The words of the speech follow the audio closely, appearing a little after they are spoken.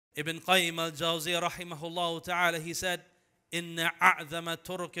Ibn Qayyim al-Jawziyya rahimahullah ta'ala, he said, إِنَّ أَعْذَمَ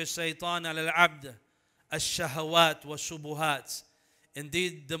تُرْكِ الشَّيْطَانَ لِلْعَبْدِ الشَّهَوَاتِ وَالشُّبُهَاتِ.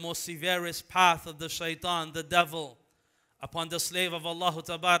 Indeed, the most severest path of the shaitan, the devil, upon the slave of Allah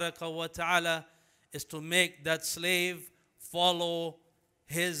tabaraka wa ta'ala is to make that slave follow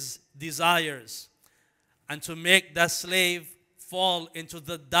his desires and to make that slave fall into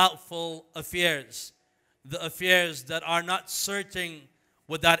the doubtful affairs, the affairs that are not certain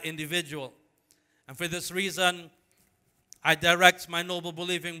with that individual. And for this reason, I direct my noble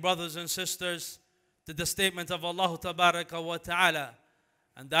believing brothers and sisters to the statement of Allah tabaraka wa ta'ala,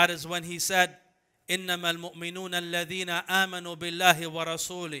 and that is when he said, إِنَّمَا الْمُؤْمِنُونَ الَّذِينَ آمَنُوا بِاللَّهِ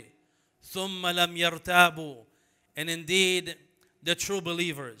وَرَسُولِهِ ثُمَّ لَمْ يَرْتَابُوا. And indeed, the true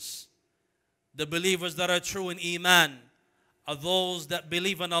believers, the believers that are true in Iman, are those that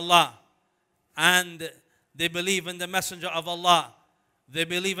believe in Allah and they believe in the Messenger of Allah. They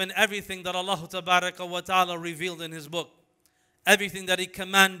believe in everything that Allah tabaraka wa ta'ala revealed in His book. Everything that He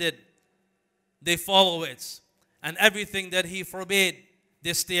commanded, they follow it. And everything that He forbade,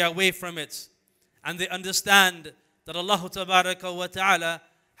 they stay away from it. And they understand that Allah tabaraka wa ta'ala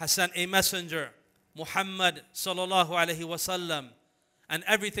has sent a messenger, Muhammad sallallahu alayhi wa sallam. And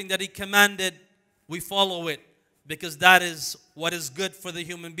everything that He commanded, we follow it. Because that is what is good for the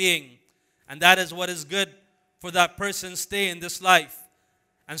human being. And that is what is good for that person's stay in this life.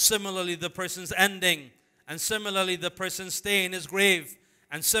 And similarly, the person's ending. And similarly, the person's stay in his grave.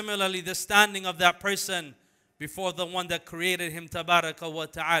 And similarly, the standing of that person before the one that created him, tabaraka wa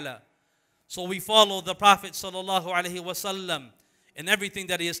ta'ala. So we follow the Prophet sallallahu alaihi wasallam in everything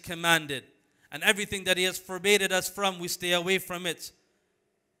that he has commanded. And everything that he has forbade us from, we stay away from it.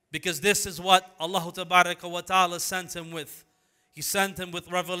 Because this is what Allah tabaraka wa ta'ala sent him with. He sent him with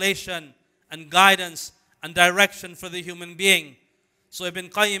revelation and guidance and direction for the human being. So Ibn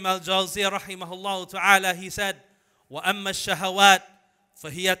Qayyim al-Jawziyya rahimahullah ta'ala, he said, وَأَمَّا الشَّهَوَاتِ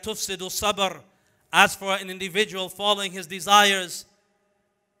فَهِيَ تُفْسِدُ الصَّبْرِ. As for an individual following his desires,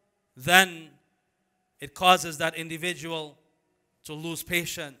 then it causes that individual to lose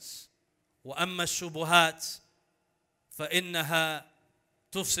patience. وَأَمَّا الشُّبُهَاتِ فَإِنَّهَا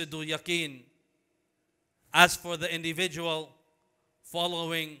تُفْسِدُ يَقِينَ. As for the individual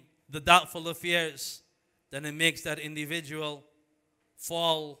following the doubtful affairs, then it makes that individual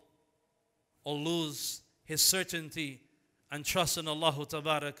fall or lose his certainty and trust in Allah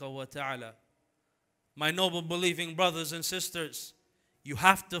tabaraka wa ta'ala. My noble believing brothers and sisters, you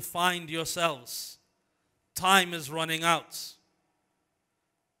have to find yourselves. Time is running out.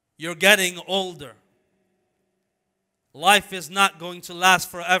 You're getting older. Life is not going to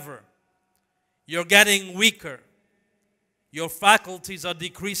last forever. You're getting weaker. Your faculties are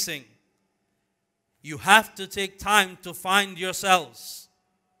decreasing. You have to take time to find yourselves.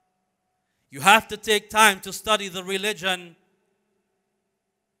 You have to take time to study the religion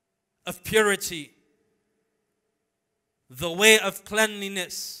of purity, the way of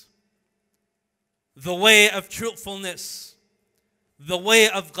cleanliness, the way of truthfulness, the way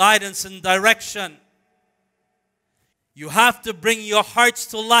of guidance and direction. You have to bring your hearts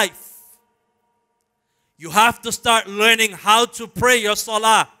to life. You have to start learning how to pray your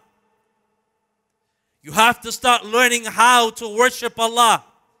salah. You have to start learning how to worship Allah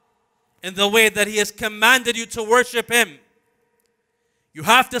in the way that He has commanded you to worship Him. You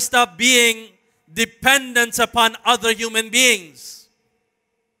have to stop being dependent upon other human beings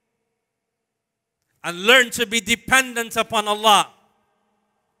and learn to be dependent upon Allah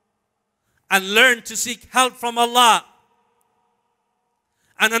and learn to seek help from Allah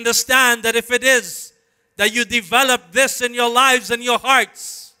and understand that if it is that you develop this in your lives and your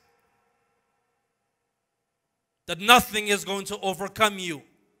hearts, that nothing is going to overcome you.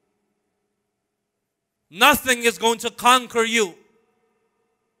 Nothing is going to conquer you.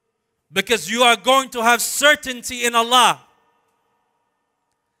 Because you are going to have certainty in Allah.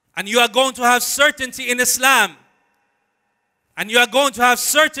 And you are going to have certainty in Islam. And you are going to have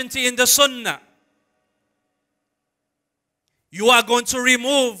certainty in the Sunnah. You are going to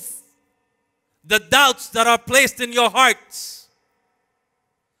remove the doubts that are placed in your hearts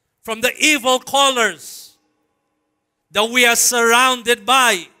from the evil callers that we are surrounded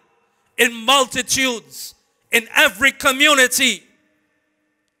by in multitudes in every community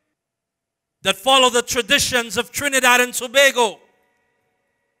that follow the traditions of Trinidad and Tobago,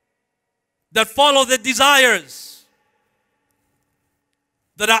 that follow the desires,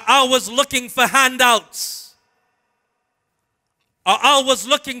 that are always looking for handouts, are always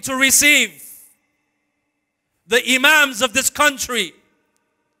looking to receive. The imams of this country,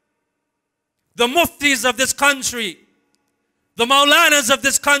 the muftis of this country, the Maulanas of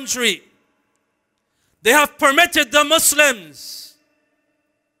this country, they have permitted the Muslims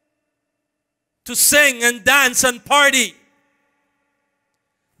to sing and dance and party.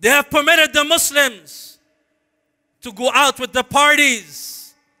 They have permitted the Muslims to go out with the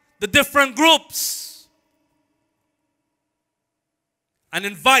parties, the different groups, and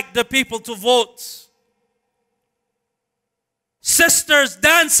invite the people to vote. Sisters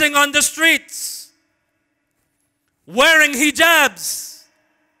dancing on the streets, wearing hijabs,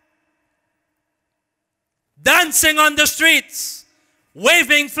 dancing on the streets,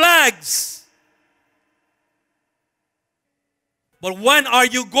 waving flags. But when are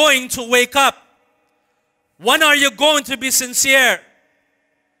you going to wake up? When are you going to be sincere?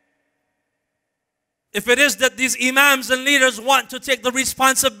 If it is that these imams and leaders want to take the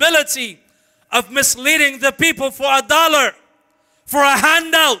responsibility of misleading the people for $1, for a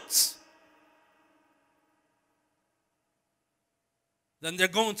handout, then they're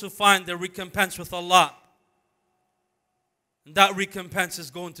going to find their recompense with Allah. And that recompense is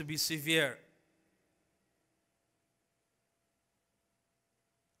going to be severe.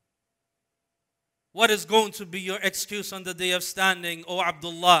 What is going to be your excuse on the day of standing, O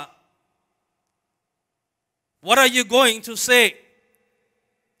Abdullah? What are you going to say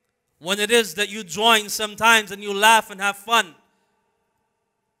when it is that you join sometimes and you laugh and have fun?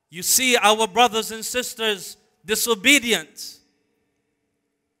 You see our brothers and sisters disobedient,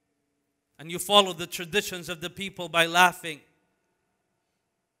 and you follow the traditions of the people by laughing.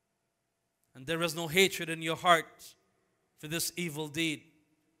 And there is no hatred in your heart for this evil deed.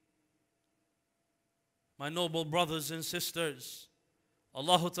 My noble brothers and sisters,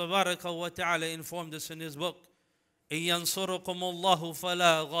 Allah Tabaraka wa Ta'ala informed us in His book, إِن يَنْصُرُكُمُ اللَّهُ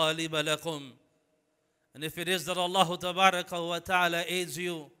فَلَا غَالِبَ لَكُمْ. And if it is that Allah Tabaraka wa Ta'ala aids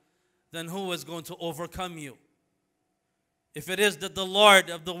you, then who is going to overcome you? If it is that the Lord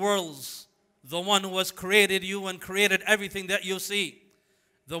of the worlds, the one who has created you and created everything that you see,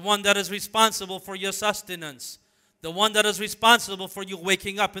 the one that is responsible for your sustenance, the one that is responsible for you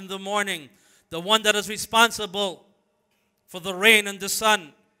waking up in the morning, the one that is responsible for the rain and the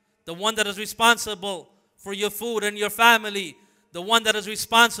sun, the one that is responsible for your food and your family, the one that is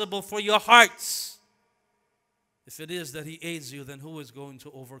responsible for your hearts. If it is that He aids you, then who is going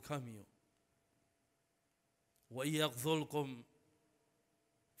to overcome you? وَإِن يَخْذُلْكُمْ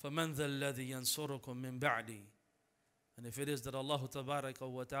فَمَنْ ذَا الَّذِي يَنْصُرُكُمْ مِنْ بَعْدِي. And if it is that Allah Tabaraka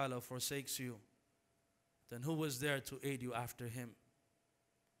wa Ta'ala forsakes you, then who is there to aid you after Him?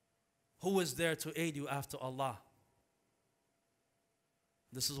 Who is there to aid you after Allah?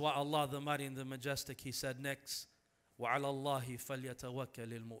 This is why Allah the Mighty and the Majestic, He said next, وَعَلَى اللَّهِ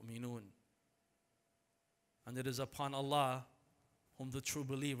فَلْيَتَوَكَّلِ الْمُؤْمِنُونَ. And it is upon Allah whom the true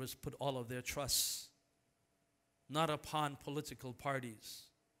believers put all of their trust. Not upon political parties,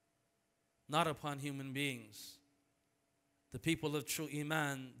 not upon human beings. The people of true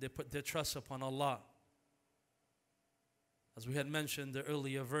Iman, they put their trust upon Allah. As we had mentioned the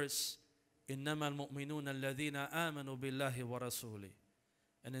earlier verse, إِنَّمَا الْمُؤْمِنُونَ الَّذِينَ آمَنُوا بِاللَّهِ وَرَسُولِهِ.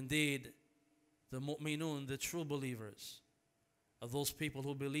 And indeed, the mu'minun, the true believers, are those people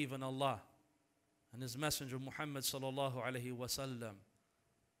who believe in Allah and His Messenger Muhammad sallallahu alayhi wa sallam.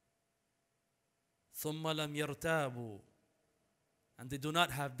 ثُمَّ لَمْ يَرْتَابُوا. And they do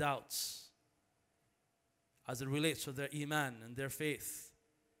not have doubts as it relates to their iman and their faith.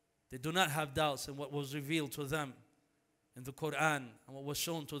 They do not have doubts in what was revealed to them in the Quran and what was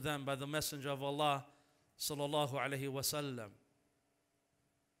shown to them by the Messenger of Allah sallallahu alayhi wa sallam.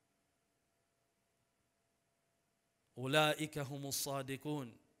 أُولَٰئِكَ هُمُ الصَّادِقُونَ.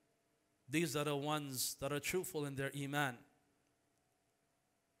 These are the ones that are truthful in their iman.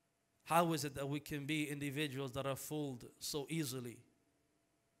 How is it that we can be individuals that are fooled so easily?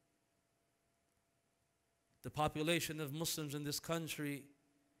 The population of Muslims in this country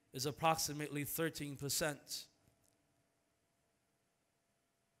is approximately 13%.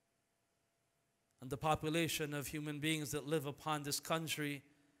 And the population of human beings that live upon this country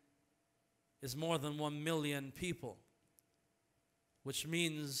is more than 1 million people, which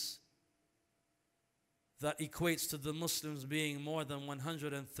means that equates to the Muslims being more than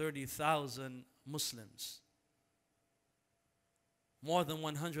 130,000 Muslims. More than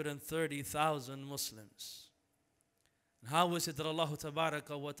 130,000 Muslims. And how is it that Allah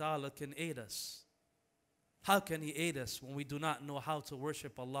Tabaraka wa Ta'ala can aid us? How can He aid us when we do not know how to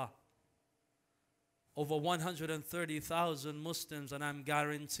worship Allah? Over 130,000 Muslims, and I'm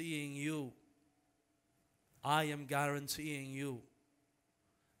guaranteeing you, I am guaranteeing you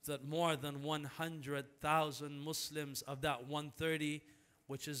that more than 100,000 Muslims of that 130,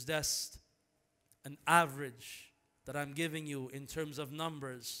 which is just an average that I'm giving you in terms of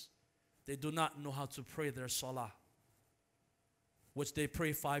numbers, they do not know how to pray their salah, which they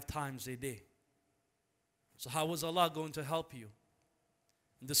pray 5 times a day. So how is Allah going to help you?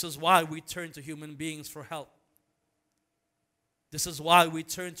 And this is why we turn to human beings for help. This is why we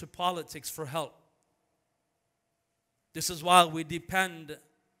turn to politics for help. This is why we depend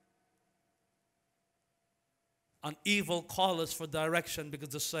on evil callers for direction, because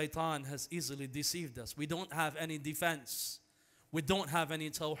the shaitan has easily deceived us. We don't have any defense. We don't have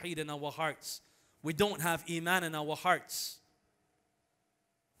any tawheed in our hearts. We don't have iman in our hearts.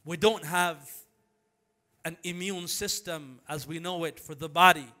 We don't have an immune system as we know it for the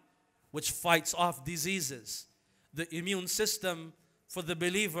body, which fights off diseases. The immune system for the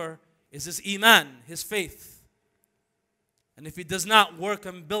believer is his iman, his faith. And if he does not work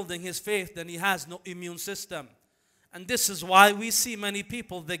on building his faith, then he has no immune system. And this is why we see many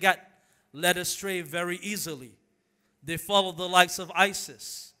people, they get led astray very easily. They follow the likes of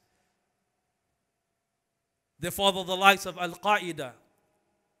ISIS. They follow the likes of Al-Qaeda.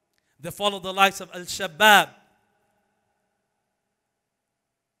 They follow the likes of Al-Shabaab.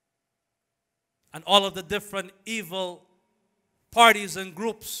 And all of the different evil parties and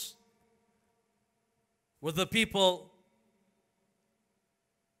groups where the people,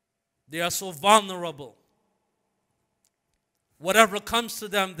 they are so vulnerable. Whatever comes to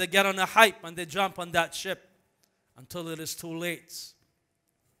them, they get on a hype and they jump on that ship until it is too late.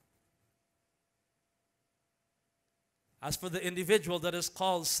 As for the individual that is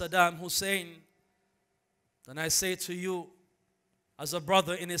called Saddam Hussein, then I say to you, as a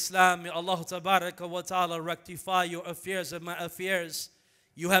brother in Islam, may Allah Tabaraka wa Ta'ala rectify your affairs and my affairs.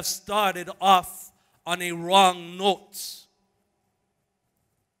 You have started off on a wrong note.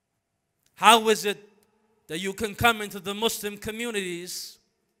 How is it that you can come into the Muslim communities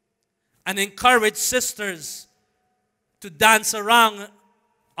and encourage sisters to dance around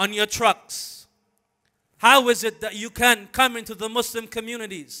on your trucks? How is it that you can come into the Muslim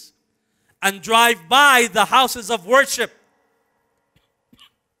communities and drive by the houses of worship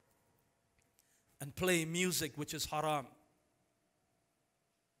and play music which is haram?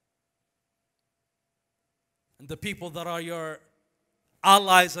 And the people that are your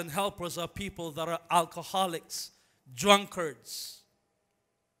allies and helpers are people that are alcoholics, drunkards,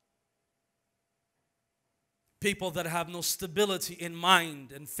 people that have no stability in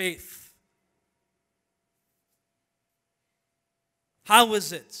mind and faith. How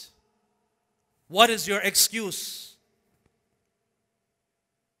is it? What is your excuse?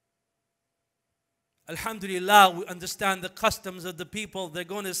 Alhamdulillah, we understand the customs of the people. They're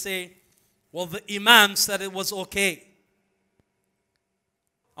going to say, well, the imam said it was okay.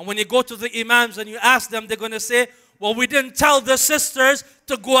 And when you go to the imams and you ask them, they're going to say, well, we didn't tell the sisters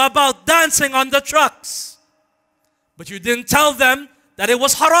to go about dancing on the trucks. But you didn't tell them that it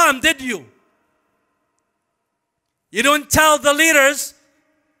was haram, did you? You don't tell the leaders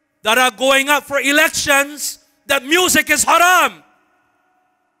that are going up for elections that music is haram.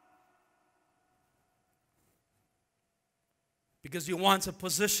 Because you want a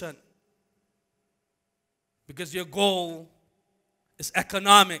position. Because your goal is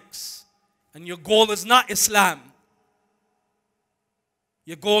economics. And your goal is not Islam.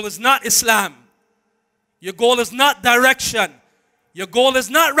 Your goal is not Islam. Your goal is not direction. Your goal is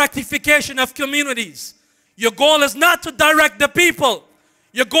not rectification of communities. Your goal is not to direct the people.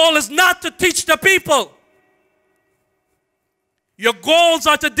 Your goal is not to teach the people. Your goals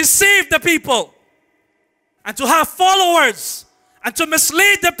are to deceive the people and to have followers and to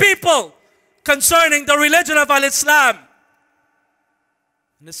mislead the people concerning the religion of Al-Islam.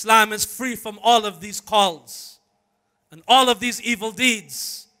 And Islam is free from all of these calls and all of these evil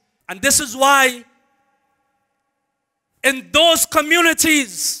deeds. And this is why in those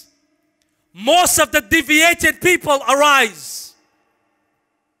communities, most of the deviated people arise.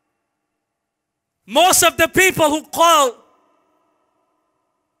 Most of the people who call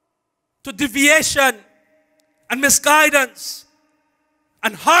to deviation and misguidance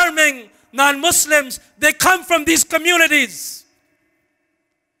and harming non-Muslims, they come from these communities.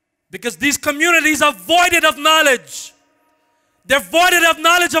 Because these communities are voided of knowledge. They're voided of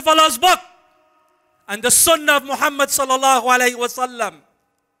knowledge of Allah's book and the sunnah of Muhammad sallallahu alayhi wa sallam.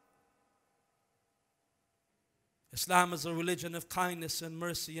 Islam is a religion of kindness and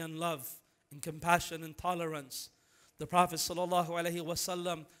mercy and love and compassion and tolerance. The Prophet sallallahu alayhi wa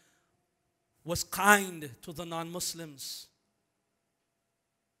sallam was kind to the non-Muslims.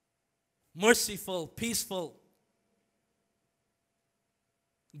 Merciful, peaceful,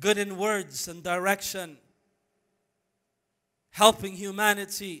 good in words and direction, helping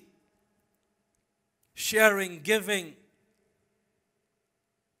humanity, sharing, giving,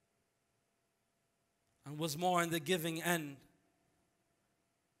 and was more in the giving end.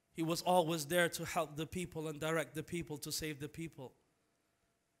 He was always there to help the people and direct the people to save the people.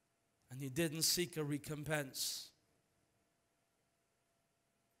 And he didn't seek a recompense.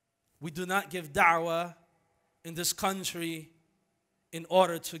 We do not give da'wah in this country in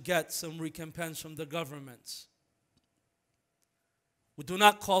order to get some recompense from the government. We do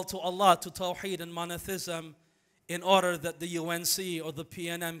not call to Allah to Tawheed and monotheism in order that the UNC or the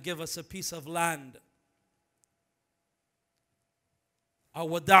PNM give us a piece of land.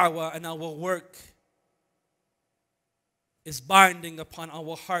 Our da'wah and our work is binding upon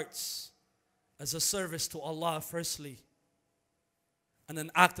our hearts as a service to Allah firstly, and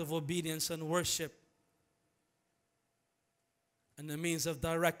an act of obedience and worship, and the means of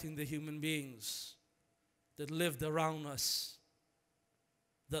directing the human beings that lived around us,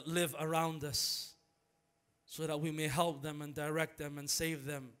 that live around us, so that we may help them and direct them and save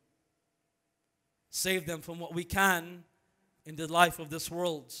them. Save them from what we can in the life of this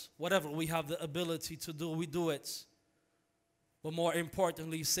world. Whatever we have the ability to do, we do it. But more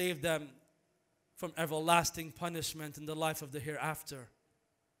importantly, save them from everlasting punishment in the life of the hereafter.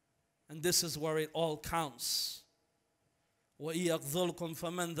 And this is where it all counts. وَإِيَقْذُلْكُمْ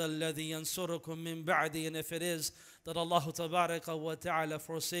فَمَنْ ذَا الَّذِي يَنْصُرُكُمْ مِنْ بَعْدِهِ. And if it is that Allah Tabaraka wa Ta'ala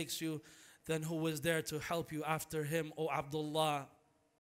forsakes you, then who is there to help you after him, O Abdullah?